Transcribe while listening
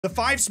The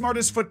 5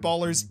 smartest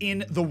footballers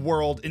in the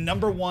world, and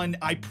number 1,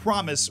 I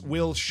promise,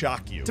 will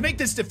shock you. To make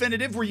this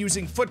definitive, we're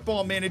using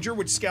Football Manager,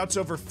 which scouts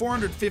over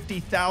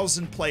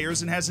 450,000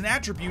 players and has an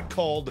attribute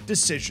called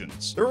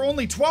decisions. There are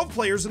only 12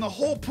 players in the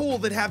whole pool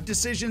that have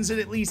decisions in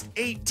at least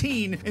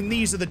 18, and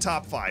these are the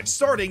top 5,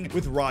 starting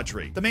with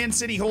Rodri. The Man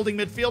City holding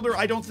midfielder,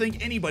 I don't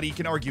think anybody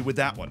can argue with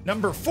that one.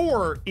 Number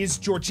 4 is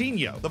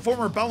Jorginho, the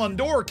former Ballon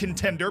d'Or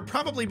contender,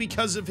 probably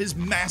because of his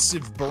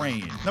massive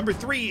brain. Number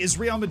 3 is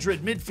Real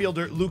Madrid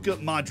midfielder Luka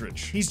Modric.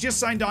 He's just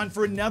signed on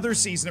for another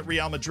season at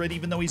Real Madrid,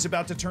 even though he's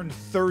about to turn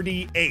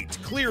 38.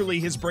 Clearly,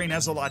 his brain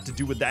has a lot to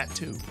do with that,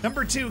 too.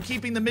 Number 2,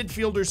 keeping the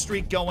midfielder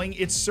streak going,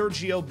 it's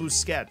Sergio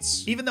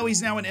Busquets. Even though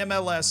he's now in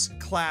MLS,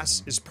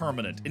 class is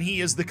permanent, and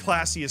he is the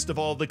classiest of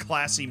all the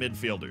classy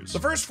midfielders. The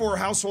first 4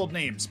 household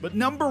names, but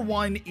number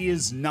 1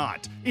 is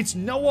not. It's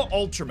Noah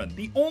Alterman,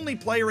 the only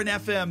player in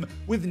FM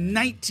with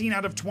 19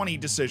 out of 20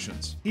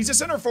 decisions. He's a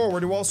center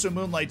forward who also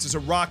moonlights as a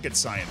rocket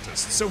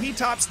scientist, so he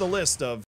tops the list of